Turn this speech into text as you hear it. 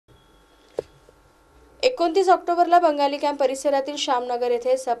29 ऑक्टोबरला बंगाली कॅम्प परिसरातील श्यामनगर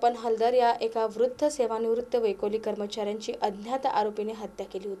येथे सपन हलदर या एका वृद्ध सेवानिवृत्त वैकोली कर्मचाऱ्यांची अज्ञात आरोपीने हत्या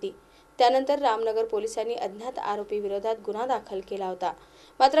केली होती। त्यानंतर रामनगर पोलिसांनी अज्ञात आरोपी विरोधात गुन्हा दाखल केला होता।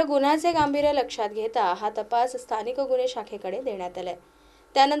 मात्र गुन्ह्याचे गांभीर्य लक्षात घेता हा तपास स्थानिक गुन्हे शाखेकडे देण्यात आलाय।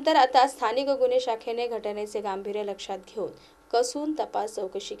 त्यानंतर आता स्थानिक गुन्हे शाखेने घटनेचे गांभीर्य लक्षात घेऊन कसून तपास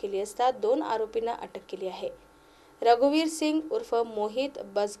चौकशी केली असता 2 आरोपींना अटक केली आहे। रघुवीर सिंग उर्फ मोहित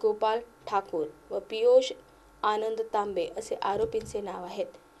बसगोपाल ठाकूर व पियुष आनंद तांबे असे आरोपींचे नाव आहेत।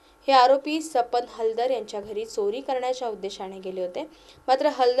 हे आरोपी सपन हलदर यांच्या घरी चोरी करण्याच्या उद्देशाने गेले होते। मात्र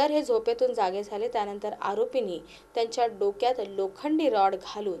हलदर हे झोपेतून जागे झाले। त्यानंतर आरोपींनी त्यांच्या डोक्यात लोखंडी रॉड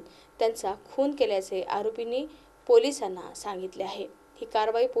घालून त्यांचा खून केल्याचे आरोपींनी पोलिसांना सांगितले आहे। ही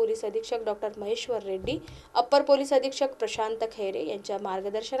कारवाई पोलीस अधीक्षक डॉ. महेश्वर रेड्डी, अप्पर पोलीस अधीक्षक प्रशांत खैरे यांच्या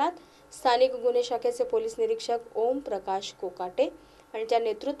मार्गदर्शनात स्थानिक गुन्हे शाखेचे पोलीस निरीक्षक ओम प्रकाश कोकाटे यांच्या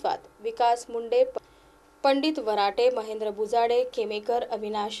नेतृत्वात विकास मुंडे, पंडित वराटे, महेंद्र बुजाडे, केमेकर,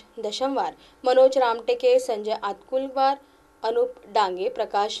 अविनाश दशमवार, मनोज रामटेके, संजय आतकुलवार, अनुप डांगे,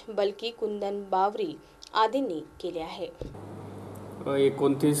 प्रकाश बलकी, कुंदन बावरी आदींनी केले आहे।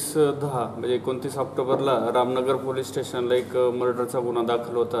 29/10 म्हणजे 29 ऑक्टोबरला रामनगर पोलीस स्टेशनला एक मर्डरचा गुन्हा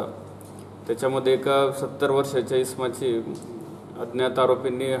दाखल होता। त्याच्यामध्ये एका 70 वर्षाच्या इसमाची अज्ञात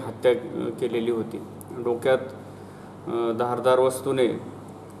आरोपींनी हत्या केलेली होती। डोक्यात धारदार वस्तूने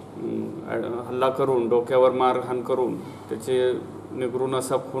हल्ला करून डोक्यावर मारहाण करून त्याचे निगरून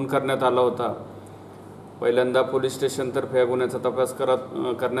असा खून करण्यात आला होता। पहिल्यांदा पोलीस स्टेशनतर्फे या गुन्ह्याचा तपास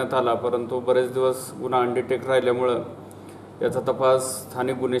करण्यात आला, परंतु बरेच दिवस गुन्हा अनडिटेक्ट राहिल्यामुळे याचा तपास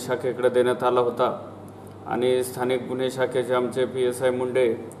स्थानिक गुन्हे शाखेकडे देण्यात आला होता आणि स्थानिक गुन्हे शाखेचे आमचे PSI मुंडे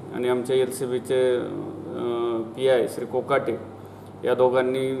आणि आमचे LCBचे PI श्री कोकाटे या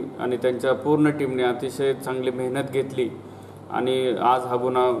दोघांनी आणि त्यांच्या पूर्ण टीमने अतिशय चांगली मेहनत घेतली आणि आज हा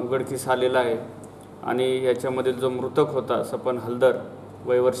गुन्हा उघडकीस आलेला आहे। आणि याच्यामधील जो मृतक होता सपन हलदर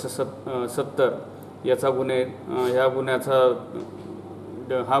वय वर्ष 70 याचा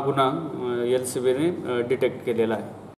हा गुन्हा LCBने डिटेक्ट केलेला आहे।